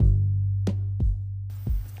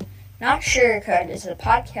Not Sugarcoat is a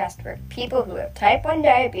podcast where people who have type 1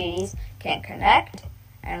 diabetes can connect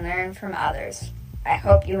and learn from others. I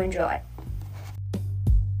hope you enjoy.